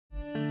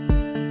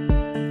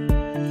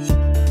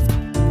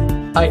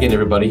Hi again,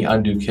 everybody.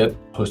 I'm Duke Kip,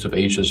 host of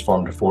Asia's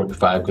Farm to Fork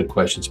 5 Good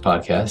Questions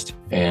podcast.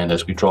 And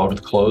as we draw to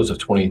the close of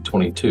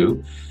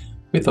 2022,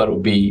 we thought it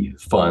would be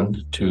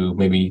fun to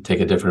maybe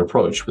take a different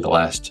approach with the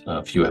last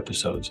few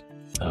episodes.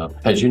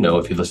 As you know,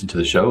 if you listen to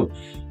the show,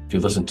 if you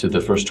listen to the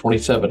first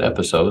 27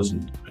 episodes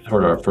and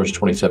heard our first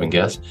 27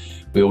 guests,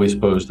 we always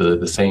pose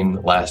the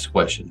same last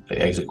question. The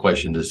exit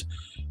question is,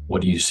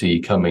 what do you see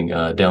coming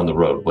down the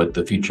road? What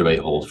the future may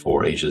hold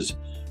for Asia's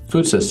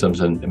food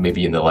systems, and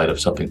maybe in the light of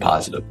something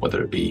positive,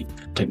 whether it be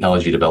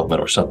technology development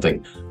or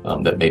something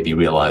that may be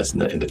realized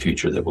in the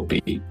future that will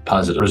be a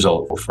positive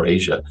result for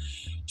Asia.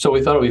 So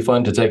we thought it would be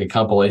fun to take a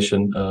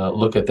compilation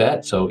look at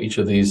that. So each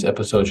of these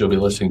episodes you'll be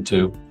listening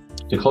to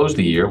close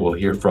the year, we'll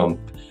hear from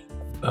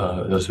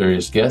those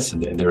various guests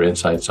and their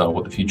insights on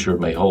what the future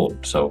may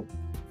hold. So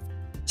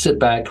sit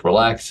back,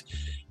 relax,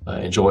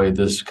 enjoy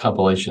this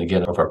compilation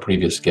again of our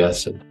previous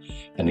guests.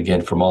 And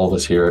again, from all of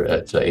us here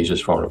at Asia's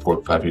Farm to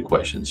Fork 5 Good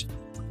Questions.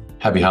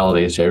 Happy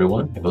holidays to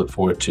everyone, and we look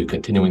forward to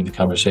continuing the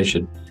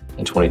conversation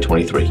in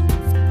 2023.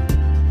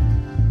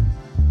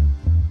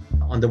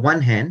 On the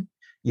one hand,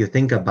 you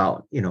think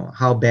about,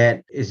 how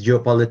bad is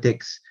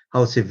geopolitics,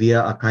 how severe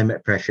are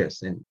climate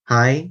pressures, and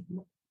high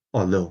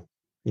or low,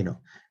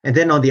 And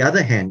then on the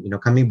other hand,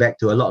 coming back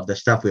to a lot of the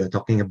stuff we are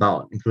talking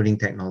about, including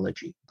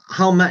technology,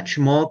 how much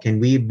more can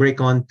we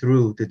break on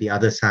through to the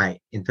other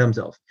side in terms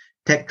of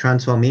tech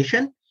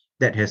transformation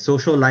that has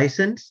social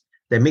license,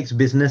 that makes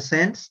business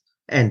sense,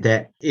 and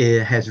that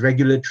it has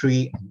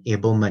regulatory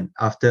enablement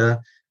after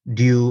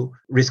due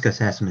risk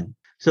assessment.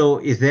 So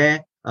is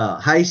there a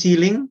high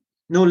ceiling,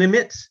 no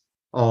limits,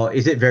 or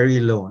is it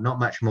very low, not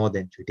much more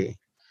than today?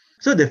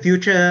 So the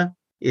future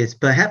is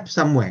perhaps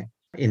somewhere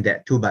in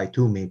that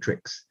 2x2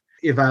 matrix.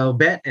 If I'll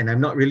bet, and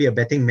I'm not really a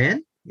betting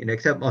man,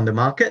 except on the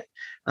market,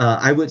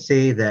 I would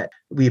say that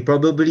we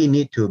probably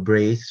need to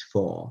brace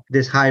for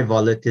this high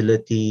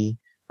volatility,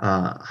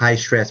 high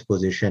stress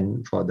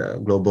position for the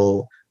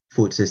global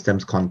food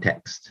systems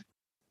context.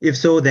 If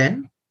so,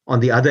 then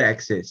on the other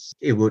axis,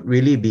 it would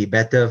really be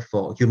better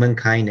for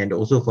humankind and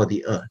also for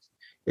the earth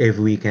if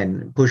we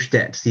can push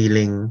that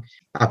ceiling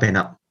up and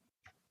up.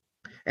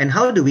 And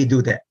how do we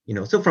do that?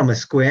 So from a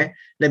square,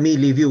 let me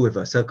leave you with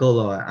a circle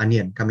or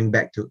onion, coming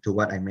back to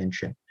what I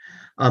mentioned.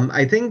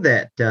 I think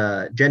that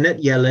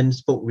Janet Yellen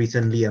spoke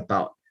recently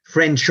about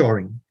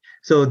friendshoring.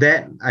 So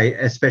that,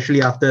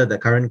 especially after the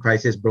current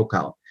crisis broke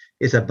out,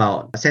 is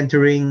about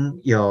centering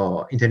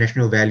your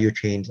international value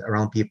chains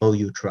around people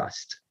you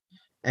trust.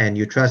 And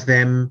you trust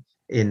them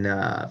in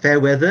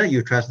fair weather,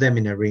 you trust them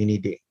in a rainy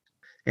day.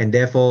 And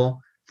therefore,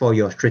 for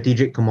your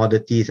strategic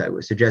commodities, I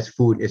would suggest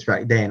food is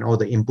right there, and all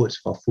the inputs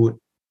for food,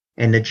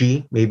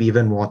 energy, maybe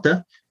even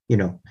water,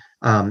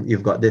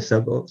 you've got this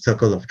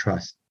circle of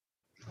trust.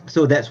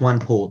 So that's one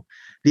pole.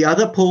 The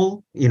other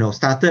pole,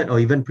 started or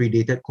even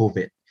predated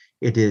COVID.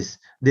 It is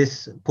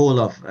this pole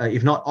of,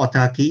 if not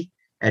autarky,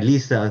 at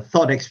least a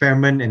thought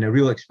experiment and a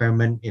real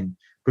experiment in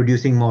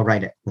producing more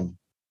right at home,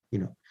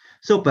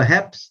 So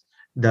perhaps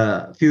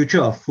the future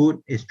of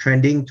food is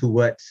trending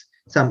towards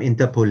some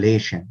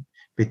interpolation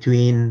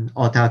between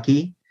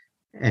autarky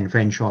and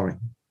friendshoring.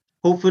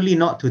 Hopefully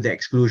not to the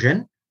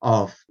exclusion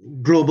of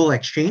global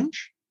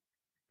exchange.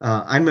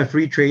 I'm a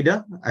free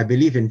trader. I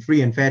believe in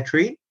free and fair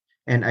trade.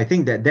 And I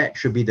think that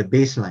should be the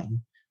baseline.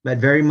 But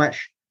very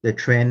much the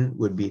trend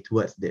would be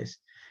towards this.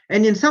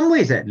 And in some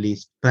ways, at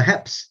least,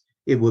 perhaps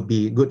it would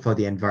be good for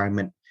the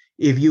environment.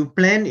 If you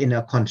plan in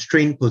a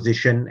constrained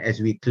position, as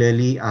we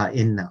clearly are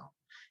in now,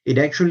 it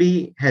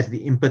actually has the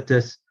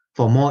impetus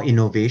for more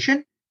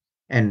innovation.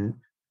 And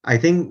I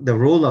think the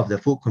role of the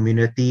food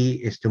community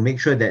is to make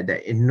sure that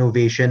the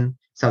innovation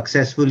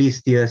successfully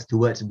steers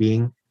towards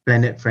being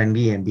planet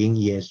friendly and being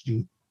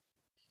ESG,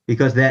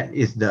 because that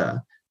is the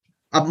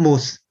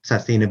utmost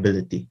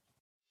sustainability.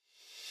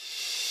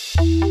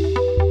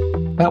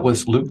 That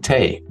was Luke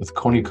Tay with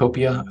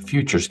Cornucopia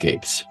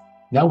Futurescapes.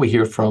 Now we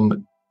hear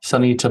from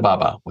Sunny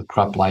Tababa with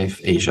CropLife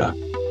Asia.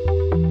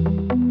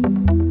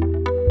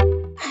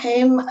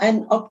 I'm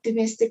an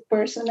optimistic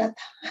person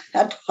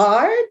at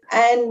heart,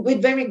 and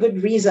with very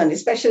good reason,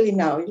 especially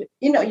now.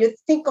 You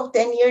think of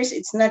 10 years,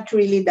 it's not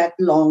really that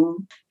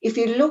long. If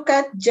you look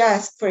at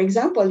just, for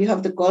example, you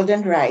have the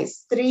golden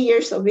rice, 3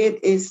 years of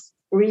it is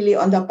really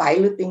on the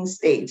piloting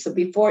stage, so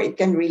before it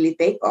can really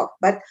take off.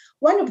 But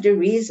one of the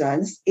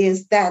reasons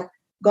is that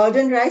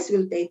golden rice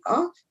will take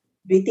off,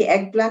 BT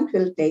eggplant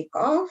will take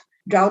off,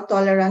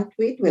 drought-tolerant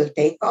wheat will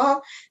take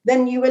off.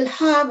 Then you will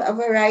have a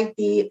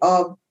variety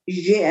of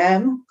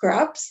GM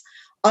crops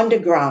on the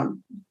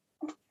ground,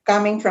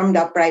 coming from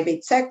the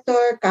private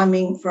sector,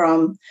 coming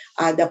from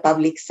the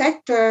public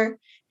sector.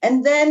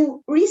 And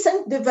then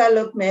recent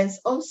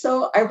developments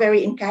also are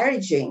very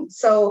encouraging.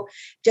 So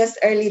just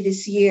early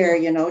this year,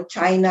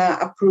 China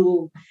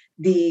approved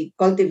the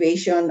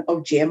cultivation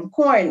of GM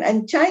corn.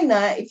 And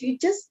China, if you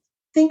just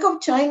think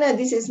of China,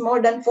 this is more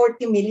than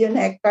 40 million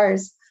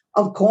hectares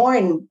of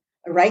corn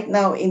right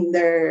now in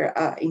their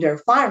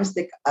farms,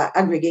 the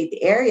aggregate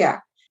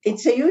area.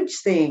 It's a huge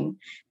thing.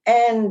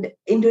 And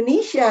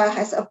Indonesia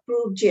has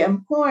approved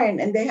GM corn,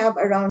 and they have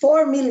around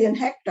 4 million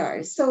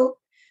hectares. So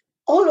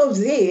all of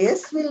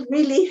this will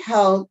really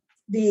help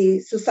the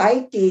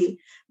society,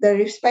 the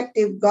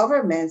respective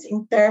governments,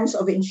 in terms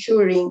of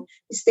ensuring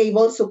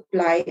stable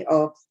supply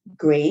of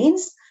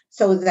grains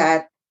so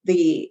that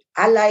the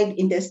allied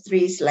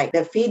industries like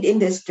the feed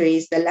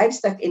industries, the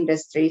livestock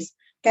industries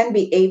can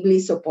be ably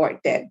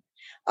supported.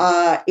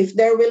 If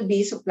there will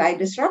be supply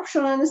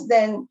disruptions,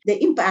 then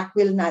the impact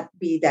will not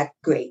be that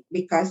great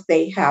because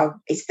they have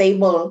a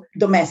stable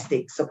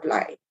domestic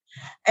supply.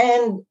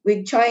 And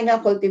with China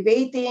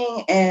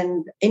cultivating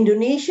and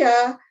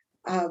Indonesia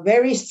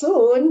very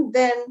soon,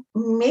 then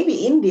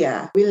maybe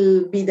India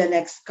will be the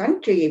next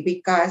country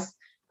because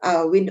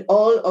with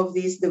all of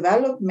this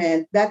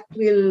development, that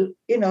will,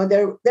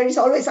 there is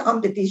always a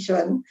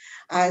competition,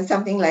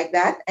 something like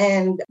that.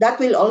 And that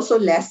will also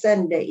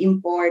lessen the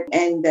import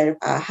and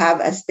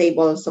have a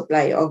stable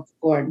supply of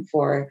corn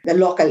for the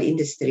local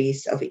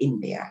industries of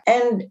India.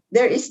 And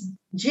there is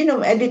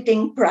genome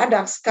editing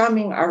products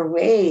coming our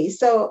way.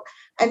 So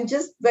I'm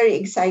just very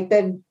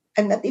excited.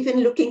 I'm not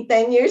even looking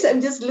 10 years.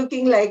 I'm just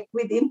looking like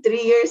within 3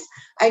 years,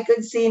 I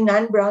could see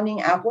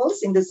non-browning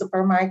apples in the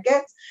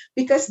supermarkets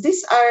because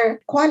these are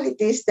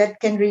qualities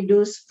that can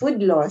reduce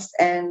food loss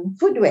and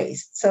food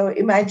waste. So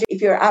imagine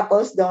if your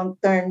apples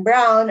don't turn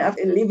brown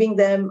after leaving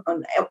them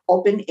on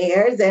open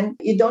air, then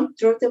you don't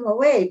throw them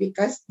away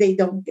because they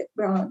don't get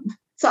brown.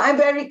 So I'm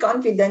very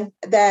confident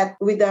that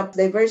with the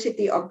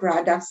diversity of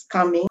products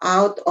coming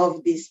out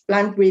of these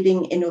plant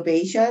breeding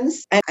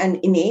innovations and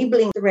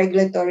enabling the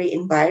regulatory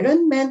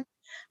environment,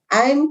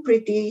 I'm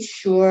pretty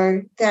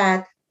sure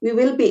that we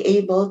will be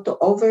able to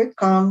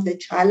overcome the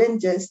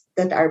challenges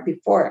that are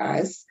before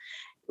us,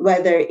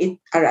 whether it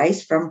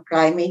arises from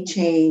climate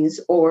change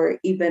or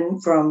even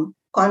from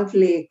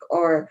conflict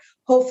or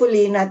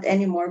hopefully not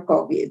anymore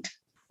COVID.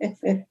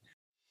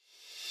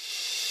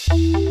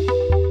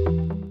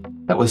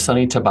 That was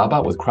Sunny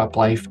Tababa with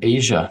CropLife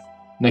Asia.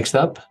 Next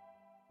up,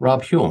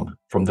 Rob Hume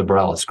from the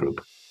Borealis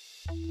Group.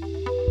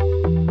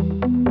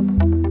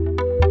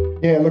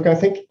 Yeah, look, I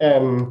think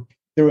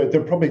there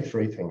are probably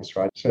three things,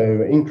 right?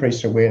 So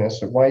increased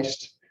awareness of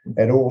waste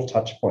at all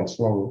touch points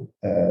along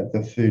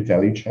the food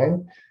value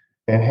chain.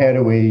 And how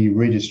do we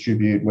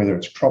redistribute, whether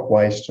it's crop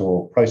waste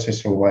or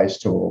processing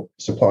waste or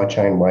supply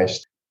chain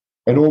waste,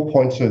 at all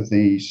points of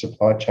the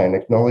supply chain,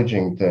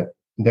 acknowledging that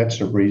that's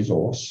a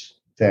resource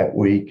that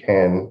we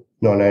can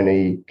not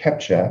only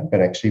capture,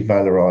 but actually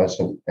valorize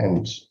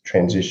and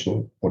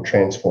transition or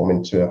transform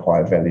into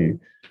higher value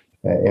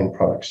end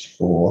products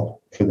for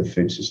the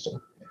food system.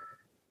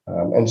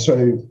 And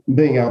so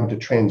being able to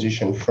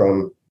transition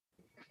from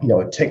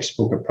a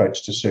textbook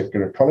approach to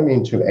circular economy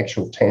into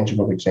actual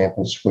tangible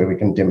examples where we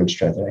can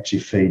demonstrate that actually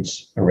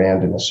feeds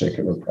around in a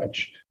circular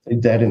approach.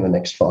 That in the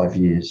next 5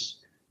 years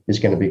is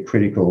going to be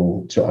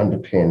critical to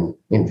underpin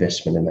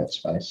investment in that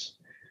space.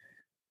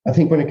 I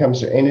think when it comes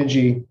to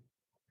energy,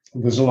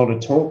 there's a lot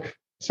of talk,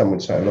 some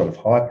would say a lot of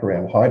hype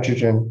around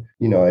hydrogen.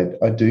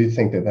 I do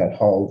think that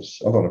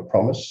holds a lot of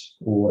promise,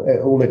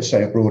 or let's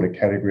say a broader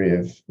category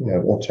of,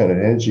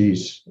 alternate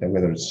energies,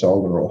 whether it's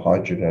solar or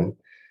hydrogen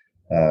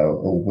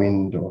or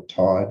wind or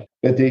tide.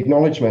 But the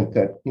acknowledgement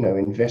that,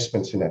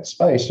 investments in that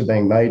space are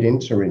being made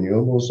into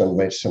renewables and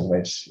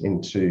less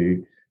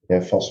into,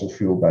 fossil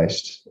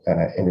fuel-based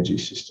energy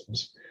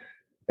systems.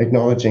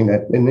 Acknowledging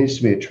that there needs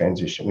to be a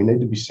transition. We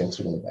need to be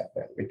sensible about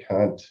that. We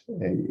can't,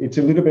 it's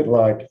a little bit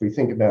like if we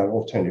think about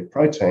alternative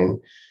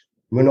protein,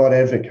 we're not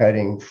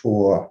advocating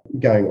for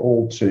going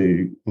all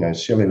to,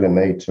 cellular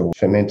meat or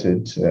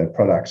fermented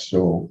products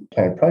or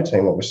plant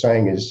protein. What we're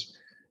saying is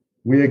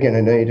we're going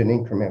to need an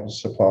incremental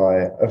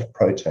supply of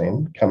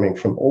protein coming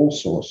from all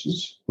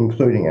sources,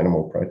 including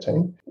animal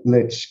protein.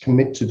 Let's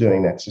commit to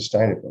doing that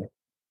sustainably.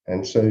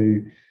 And so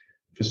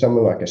for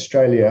somewhere like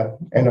Australia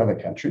and other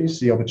countries,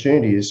 the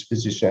opportunity is to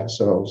position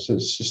ourselves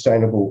as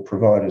sustainable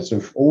providers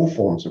of all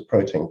forms of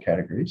protein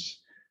categories,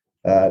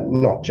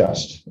 not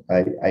just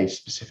a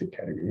specific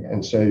category.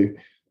 And so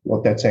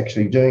what that's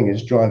actually doing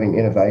is driving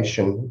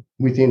innovation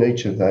within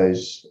each of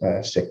those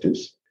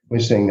sectors. We're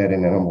seeing that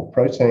in animal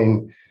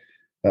protein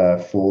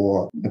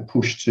for the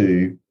push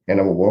to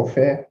animal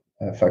welfare,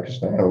 focus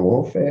on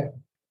animal welfare.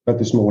 But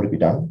there's more to be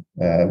done.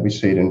 We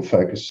see it in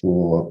focus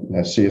for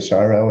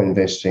CSIRO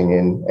investing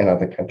in, and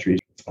other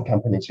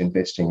companies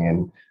investing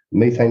in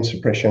methane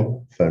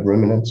suppression for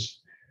ruminants.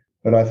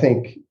 But I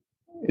think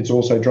it's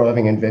also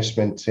driving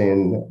investment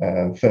in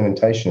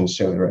fermentation and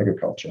cellular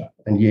agriculture.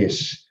 And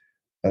yes,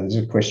 there's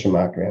a question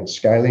mark around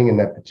scaling in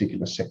that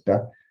particular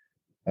sector.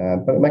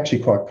 But I'm actually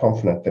quite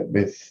confident that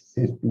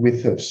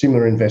with a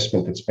similar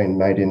investment that's been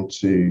made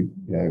into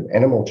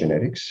animal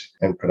genetics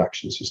and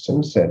production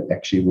systems, that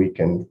actually we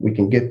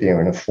can get there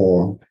in a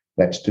form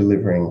that's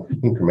delivering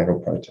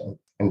incremental protein.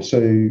 And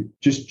so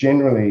just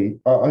generally,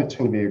 I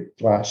tend to be a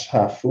glass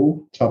half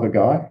full type of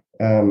guy.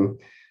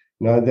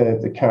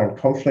 The current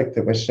conflict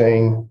that we're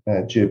seeing,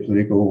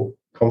 geopolitical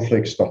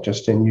conflicts, not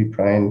just in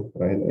Ukraine,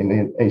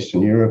 in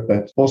Eastern Europe,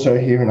 but also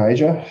here in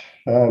Asia,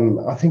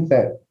 I think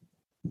that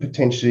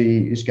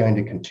potentially is going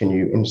to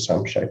continue in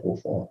some shape or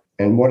form.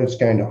 And what it's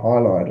going to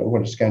highlight, or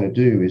what it's going to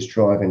do, is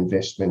drive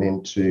investment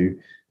into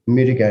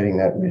mitigating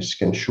that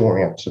risk and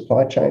shoring up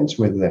supply chains,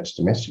 whether that's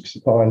domestic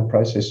supply and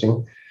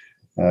processing,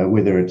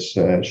 whether it's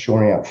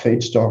shoring up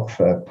feedstock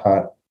for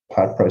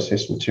part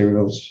processed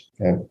materials.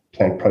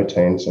 Plant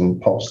proteins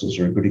and pulses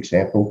are a good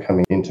example,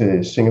 coming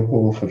into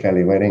Singapore for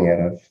value adding out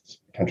of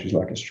countries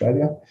like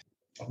Australia.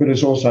 But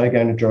it's also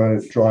going to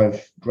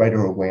drive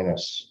greater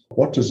awareness.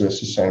 What does a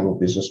sustainable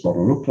business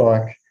model look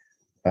like?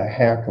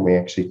 How can we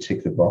actually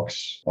tick the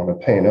box on a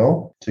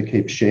P&L to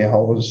keep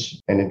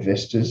shareholders and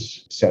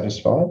investors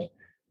satisfied,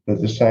 but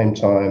at the same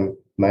time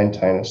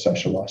maintain a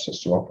social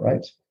license to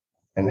operate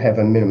and have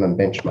a minimum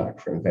benchmark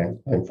for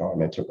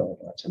environmental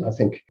guidelines? And I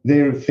think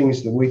there are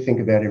things that we think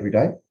about every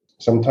day.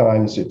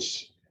 Sometimes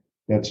it's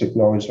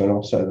acknowledgement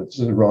also that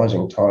the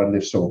rising tide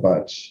lifts all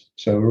boats.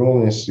 So we're all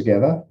in this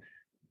together.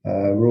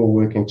 We're all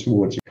working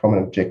towards a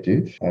common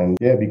objective. And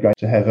yeah, it'd be great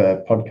to have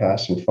a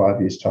podcast in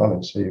 5 years' time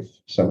and see if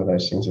some of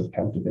those things have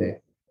come to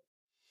bear.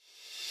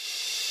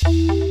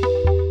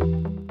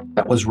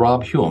 That was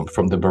Rob Hume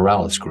from the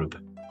Borealis Group.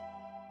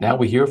 Now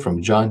we hear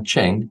from John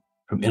Cheng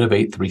from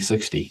Innovate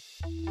 360.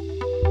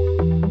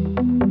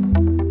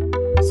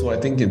 So I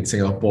think in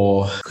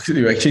Singapore,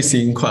 we're actually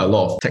seeing quite a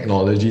lot of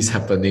technologies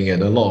happening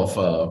and a lot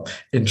of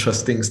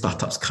interesting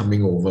startups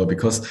coming over,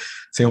 because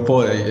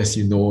Singapore, as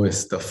you know,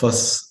 is the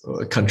first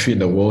country in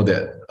the world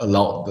that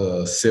allowed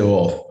the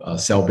sale of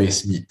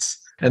cell-based meats.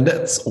 And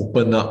that's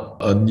opened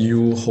up a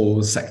new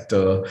whole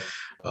sector.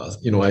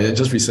 I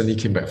just recently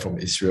came back from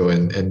Israel,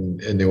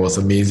 and it was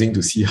amazing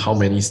to see how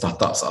many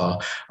startups are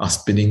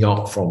spinning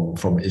out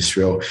from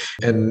Israel.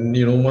 And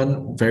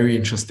one very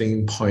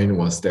interesting point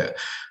was that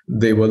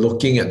they were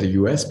looking at the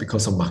US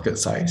because of market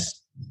size,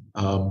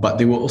 but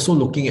they were also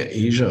looking at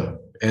Asia.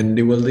 And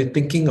they were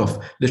thinking of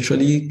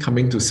literally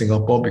coming to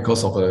Singapore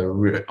because of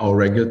our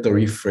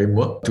regulatory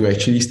framework to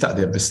actually start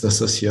their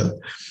businesses here.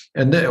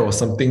 And that was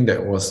something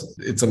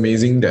it's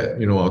amazing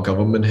that, our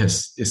government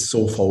is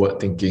so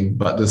forward thinking,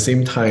 but at the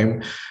same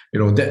time,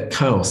 that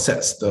kind of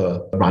sets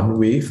the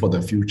runway for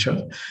the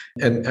future.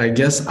 And I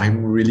guess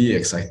I'm really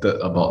excited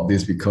about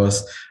this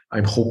because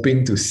I'm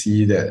hoping to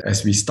see that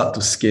as we start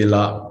to scale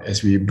up,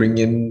 as we bring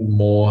in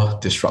more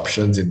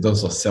disruptions in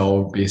terms of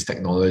cell-based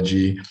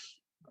technology,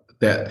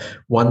 that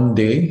one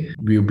day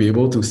we'll be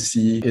able to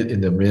see it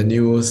in the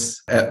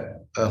menus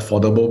at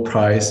affordable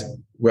price,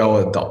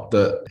 well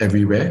adopted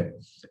everywhere.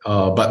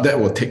 But that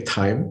will take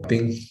time. I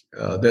think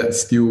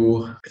that's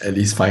still at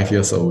least 5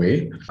 years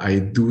away. I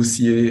do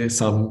see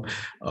some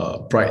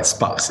bright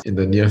sparks in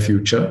the near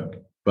future,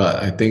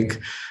 but I think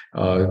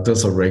in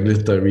terms of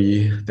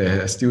regulatory,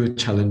 there are still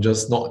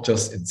challenges, not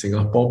just in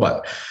Singapore,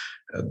 but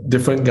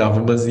different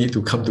governments need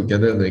to come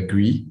together and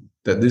agree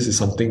that this is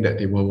something that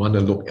they will want to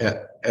look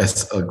at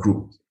as a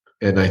group.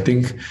 And I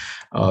think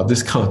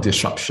this kind of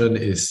disruption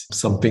is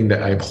something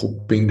that I'm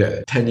hoping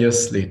that 10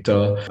 years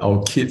later,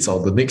 our kids or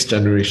the next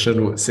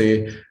generation would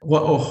say,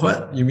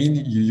 what? You mean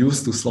you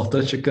used to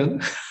slaughter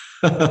chicken?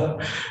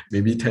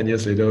 Maybe 10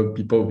 years later,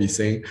 people will be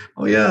saying,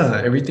 oh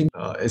yeah, everything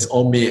is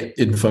all made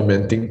in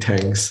fermenting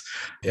tanks.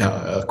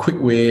 Yeah, a quick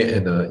way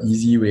and an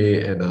easy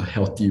way and a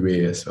healthy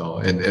way as well,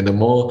 and a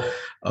more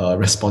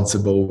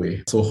responsible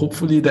way. So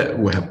hopefully that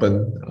will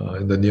happen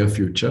in the near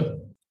future.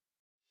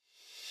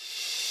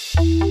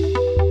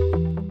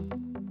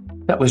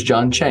 That was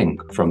John Cheng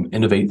from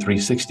Innovate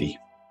 360.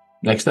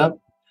 Next up,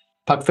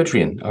 Pak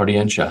Fitrian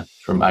Ardiansha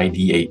from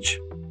IDH.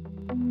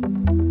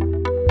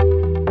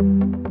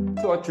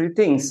 So 3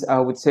 things I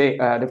would say.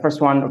 The first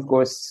one, of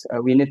course,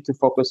 we need to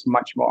focus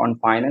much more on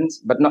finance,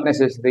 but not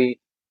necessarily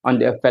on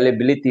the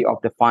availability of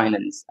the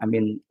finance. I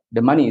mean,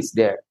 the money is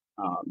there.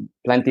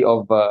 Plenty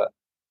of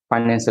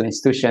financial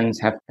institutions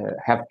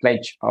have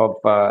pledged of,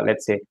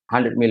 let's say,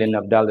 $100 million,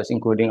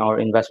 including our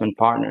investment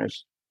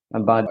partners.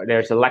 But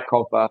there's a lack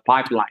of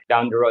pipeline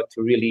down the road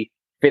to really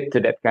fit to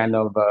that kind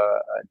of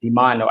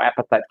demand or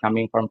appetite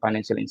coming from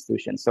financial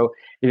institutions. So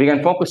if you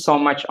can focus so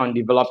much on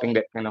developing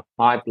that kind of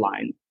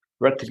pipeline,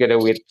 work together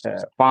with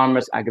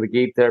farmers,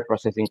 aggregator,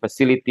 processing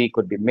facility,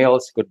 could be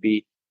mills, could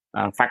be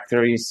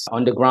factories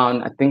on the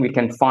ground, I think we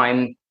can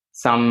find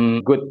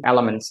some good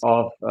elements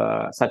of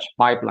such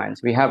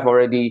pipelines. We have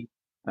already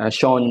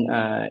shown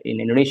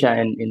in Indonesia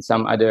and in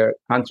some other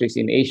countries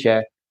in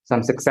Asia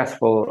some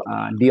successful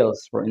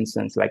deals, for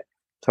instance, like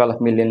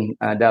 $12 million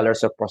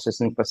of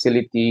processing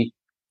facility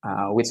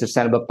with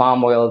sustainable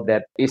palm oil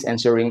that is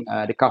ensuring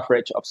the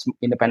coverage of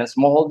independent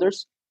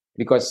smallholders,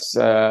 because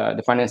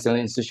the financial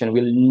institution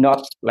will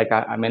not, like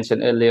I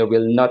mentioned earlier,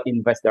 will not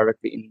invest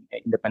directly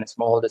in independent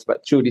smallholders,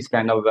 but through this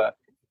kind of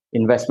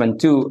investment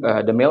to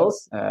the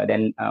mills.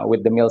 Then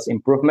with the mills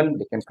improvement,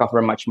 they can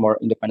cover much more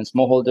independent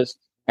smallholders.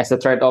 As a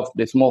trade-off,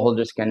 the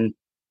smallholders can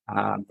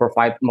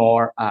provide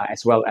more,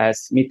 as well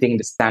as meeting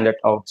the standard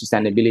of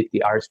sustainability,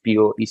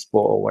 RSPO, ISPO,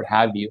 or what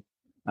have you.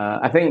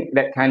 I think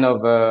that kind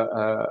of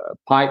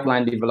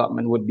pipeline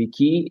development would be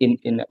key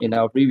in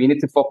our view. We need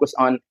to focus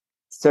on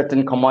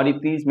certain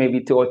commodities, maybe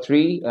 2 or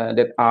 3,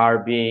 that are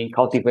being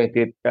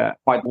cultivated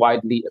quite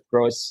widely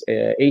across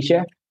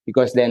Asia,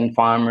 because then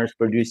farmers,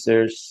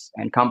 producers,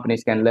 and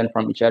companies can learn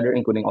from each other,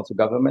 including also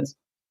governments.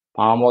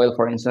 Palm oil,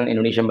 for instance,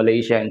 Indonesia,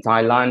 Malaysia, and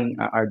Thailand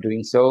are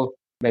doing so.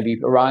 Maybe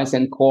rice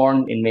and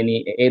corn in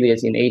many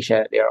areas in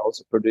Asia, they are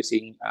also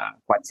producing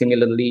quite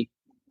similarly.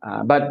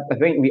 But I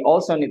think we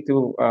also need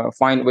to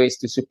find ways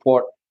to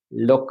support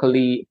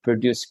locally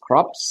produced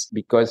crops,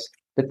 because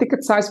the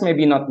ticket size may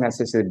be not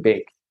necessarily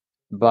big.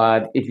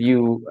 But if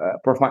you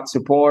provide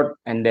support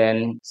and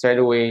then straight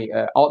away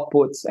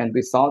outputs and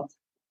results,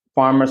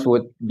 farmers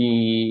would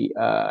be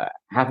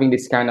having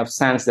this kind of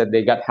sense that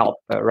they got help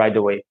right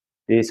away.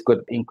 This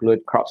could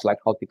include crops like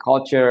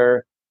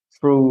horticulture,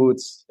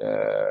 fruits,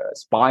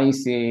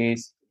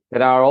 spices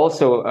that are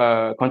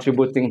also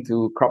contributing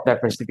to crop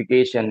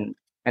diversification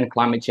and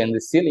climate change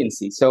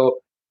resiliency. So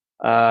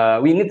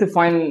we need to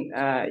find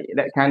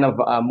that kind of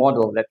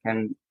model that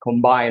can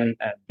combine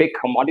big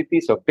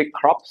commodities or big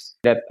crops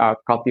that are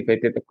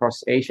cultivated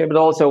across Asia, but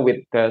also with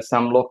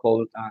some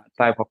local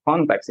type of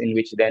context in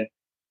which then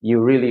you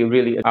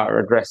really are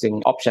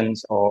addressing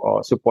options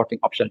or supporting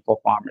options for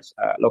farmers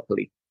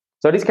locally.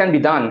 So this can be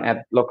done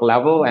at local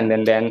level and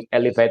then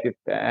elevated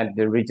at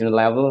the regional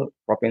level,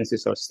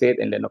 provinces or state,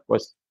 and then of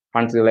course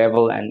country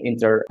level and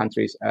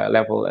inter-countries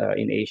level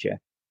in Asia.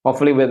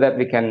 Hopefully with that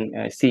we can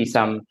see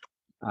some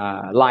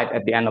light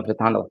at the end of the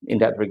tunnel in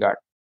that regard.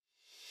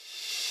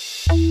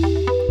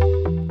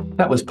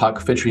 That was Pak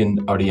Fitrian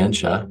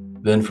Ardiansyah,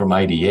 then from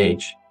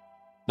IDH.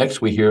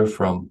 Next we hear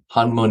from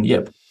Han Mun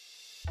Yip,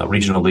 a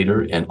regional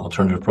leader in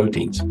alternative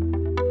proteins.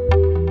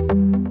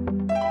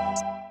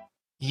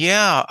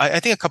 Yeah, I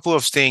think a couple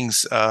of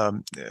things.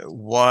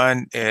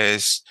 One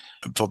is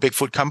for Big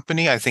Food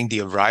Company, I think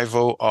the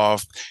arrival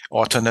of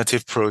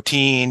alternative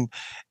protein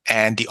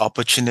and the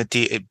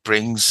opportunity it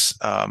brings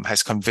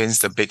has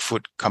convinced the Big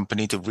Food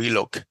Company to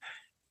relook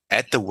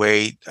at the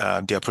way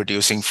they're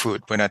producing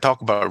food. When I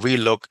talk about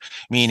relook,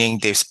 meaning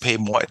they pay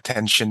more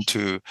attention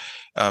to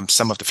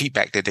some of the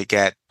feedback that they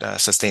get,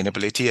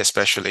 sustainability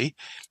especially,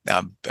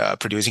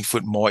 producing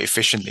food more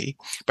efficiently.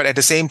 But at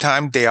the same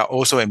time, they are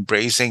also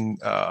embracing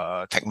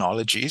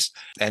technologies,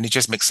 and it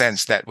just makes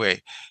sense that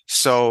way.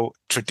 So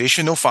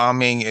traditional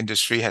farming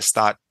industry has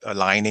started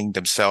aligning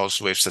themselves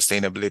with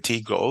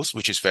sustainability goals,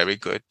 which is very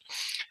good.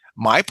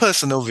 My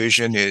personal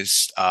vision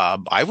is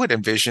I would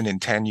envision in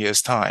 10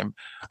 years' time,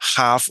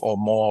 half or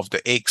more of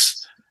the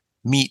eggs,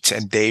 meat,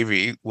 and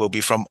dairy will be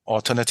from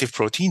alternative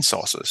protein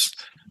sources,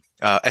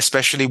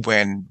 especially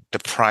when the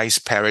price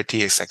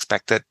parity is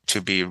expected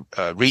to be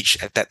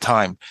reached at that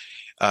time.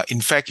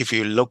 In fact, if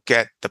you look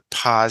at the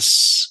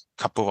past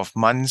couple of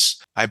months,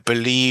 I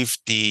believe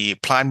the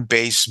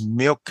plant-based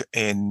milk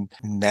in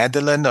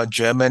Netherlands or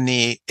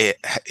Germany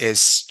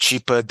is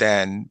cheaper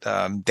than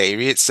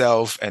dairy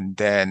itself, and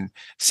then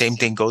same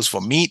thing goes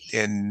for meat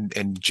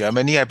in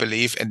Germany, I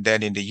believe, and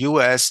then in the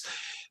US,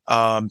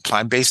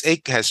 plant-based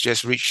egg has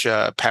just reached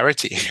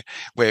parity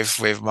with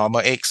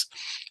normal eggs.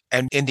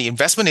 And in the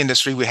investment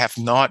industry, we have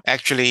not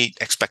actually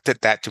expected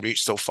that to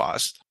reach so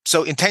fast.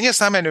 So in 10 years'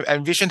 time, I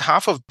envision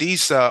half of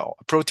these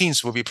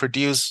proteins will be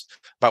produced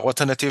by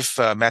alternative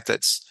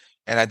methods.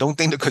 And I don't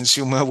think the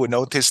consumer will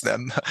notice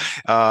them.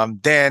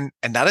 Then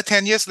another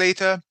 10 years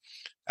later,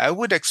 I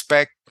would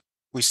expect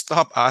we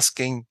stop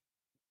asking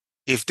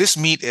if this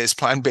meat is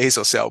plant-based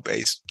or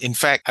cell-based. In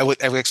fact, I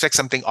would expect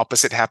something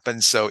opposite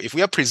happens. So if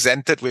we are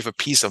presented with a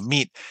piece of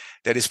meat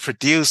that is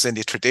produced in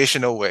the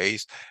traditional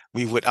ways,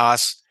 we would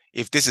ask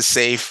if this is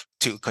safe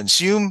to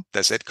consume.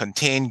 Does it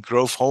contain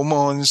growth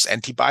hormones,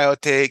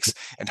 antibiotics,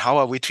 and how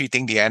are we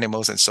treating the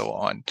animals and so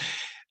on?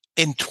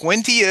 In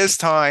 20 years'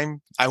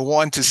 time, I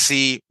want to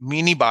see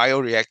mini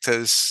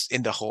bioreactors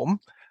in the home,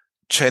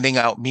 churning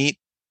out meat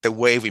the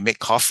way we make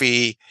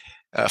coffee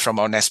from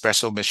our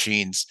Nespresso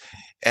machines.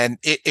 And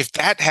if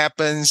that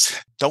happens,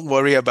 don't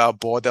worry about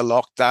border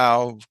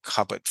lockdown,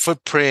 carbon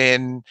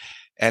footprint,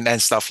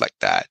 and stuff like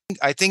that.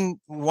 I think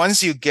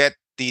once you get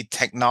the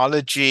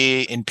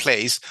technology in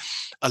place,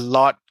 a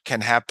lot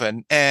can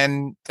happen.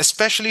 And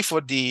especially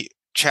for the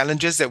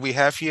challenges that we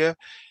have here,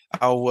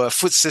 our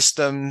food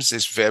systems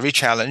is very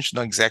challenged,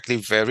 not exactly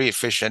very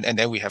efficient. And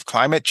then we have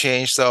climate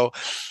change. So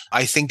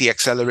I think the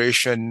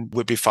acceleration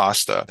would be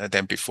faster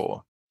than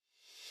before.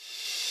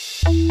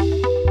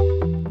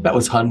 That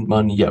was Han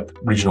Mun Yip,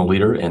 regional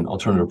leader in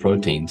alternative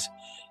proteins.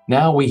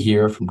 Now we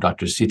hear from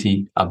Dr.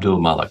 Siti Abdul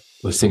Malik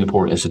with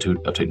Singapore Institute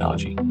of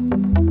Technology.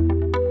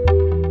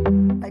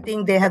 I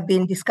think there have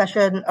been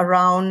discussion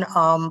around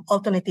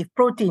alternative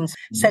proteins,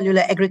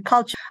 cellular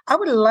agriculture. I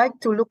would like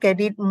to look at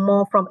it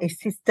more from a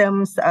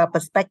systems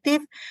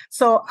perspective.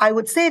 So I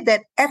would say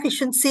that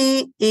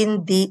efficiency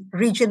in the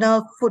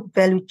regional food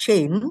value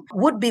chain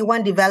would be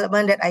one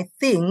development that I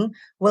think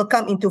will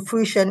come into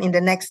fruition in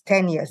the next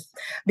 10 years,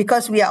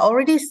 because we are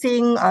already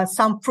seeing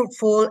some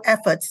fruitful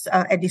efforts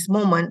at this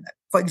moment.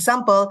 For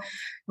example,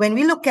 when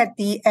we look at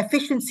the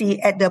efficiency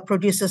at the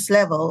producers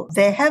level,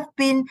 there have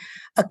been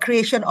a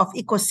creation of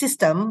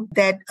ecosystem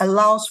that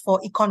allows for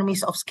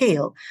economies of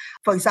scale.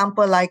 For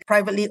example, like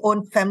privately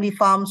owned family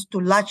farms to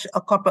large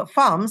corporate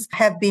farms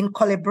have been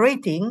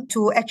collaborating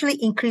to actually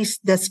increase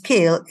the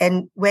scale.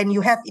 And when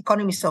you have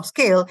economies of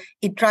scale,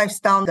 it drives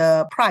down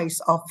the price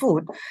of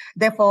food.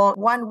 Therefore,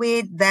 one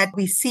way that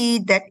we see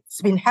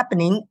that's been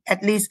happening,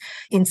 at least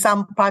in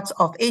some parts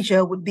of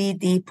Asia, would be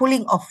the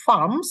pooling of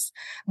farms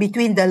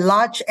between the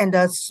large and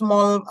the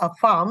small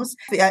farms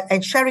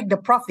and sharing the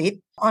profit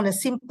on a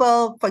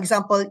simple, for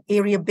example,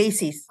 area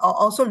basis.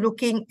 Also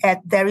looking at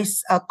there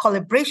is a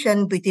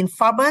collaboration between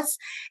farmers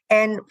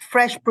and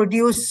fresh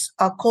produce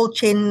cold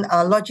chain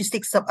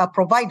logistics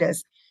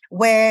providers,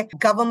 where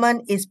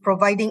government is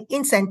providing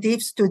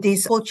incentives to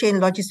these cold chain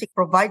logistic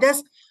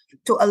providers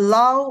to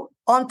allow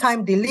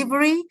on-time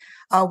delivery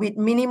with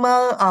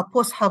minimal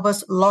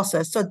post-harvest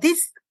losses. So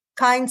these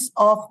kinds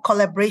of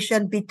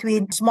collaboration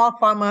between small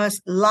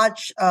farmers,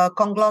 large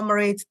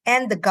conglomerates,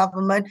 and the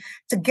government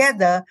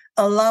together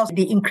allows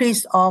the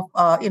increase of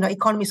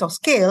economies of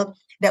scale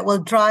that will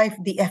drive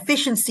the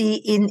efficiency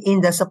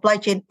in the supply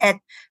chain at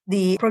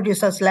the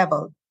producers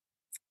level.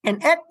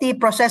 And at the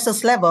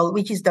processors level,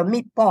 which is the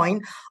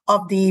midpoint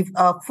of the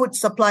food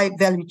supply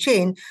value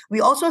chain,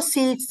 we also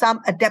see some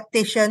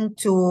adaptation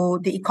to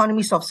the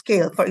economies of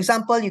scale. For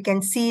example, you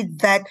can see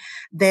that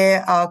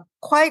there are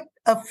quite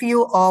a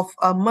few of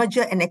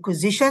merger and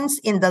acquisitions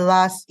in the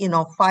last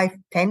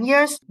 5-10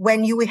 years.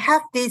 When you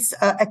have this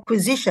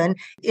acquisition,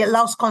 it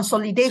allows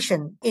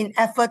consolidation in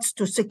efforts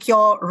to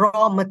secure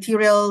raw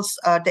materials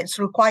that's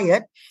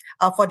required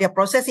for their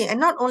processing. And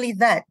not only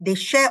that, they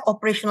share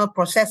operational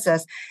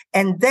processes,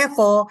 and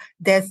therefore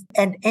there's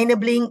an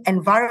enabling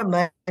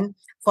environment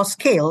for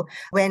scale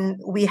when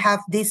we have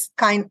this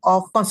kind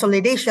of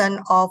consolidation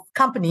of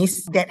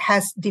companies that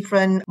has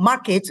different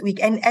markets. We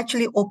can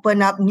actually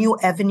open up new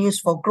avenues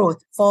for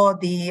growth for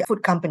the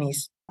food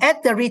companies.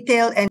 At the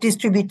retail and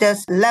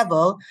distributors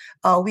level,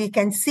 we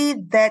can see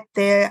that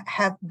there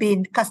have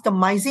been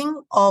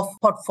customizing of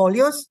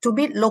portfolios to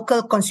meet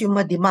local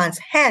consumer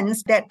demands.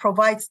 Hence, that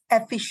provides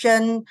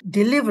efficient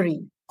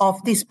delivery of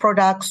these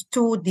products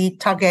to the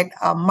target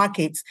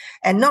markets.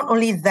 And not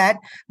only that,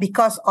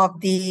 because of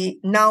the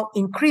now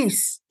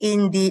increase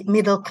in the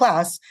middle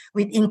class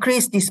with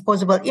increased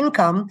disposable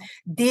income,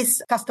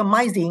 this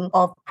customizing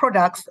of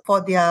products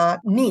for their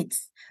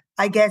needs,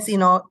 I guess,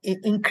 it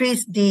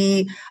increased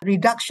the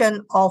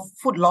reduction of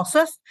food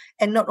losses.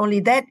 And not only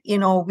that,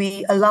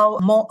 we allow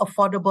more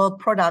affordable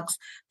products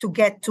to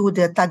get to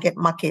the target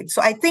market.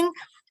 So I think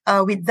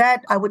with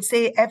that, I would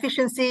say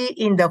efficiency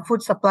in the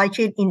food supply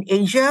chain in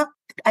Asia,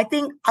 I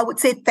think I would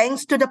say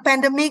thanks to the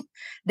pandemic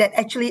that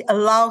actually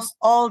allows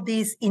all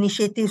these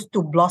initiatives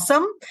to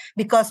blossom,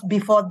 because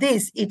before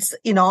this, it's,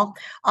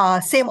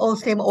 same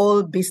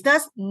old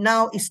business.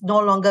 Now it's no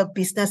longer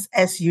business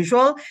as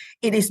usual.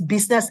 It is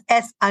business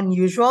as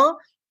unusual.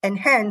 And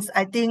hence,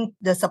 I think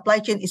the supply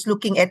chain is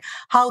looking at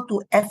how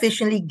to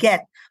efficiently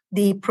get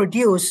the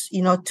produce,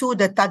 to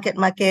the target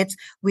markets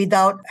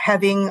without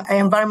having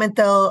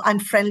environmental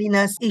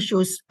unfriendliness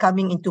issues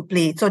coming into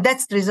play. So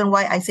that's the reason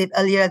why I said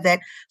earlier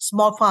that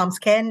small farms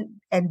can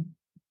and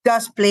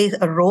does play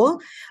a role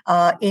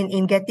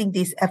in getting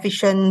this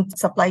efficient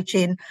supply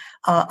chain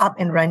up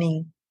and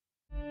running.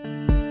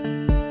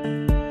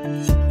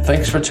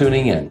 Thanks for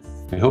tuning in.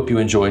 We hope you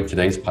enjoyed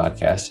today's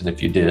podcast. And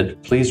if you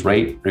did, please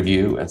rate,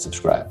 review, and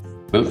subscribe.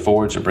 We look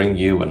forward to bringing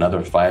you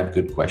another 5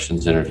 Good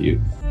Questions interview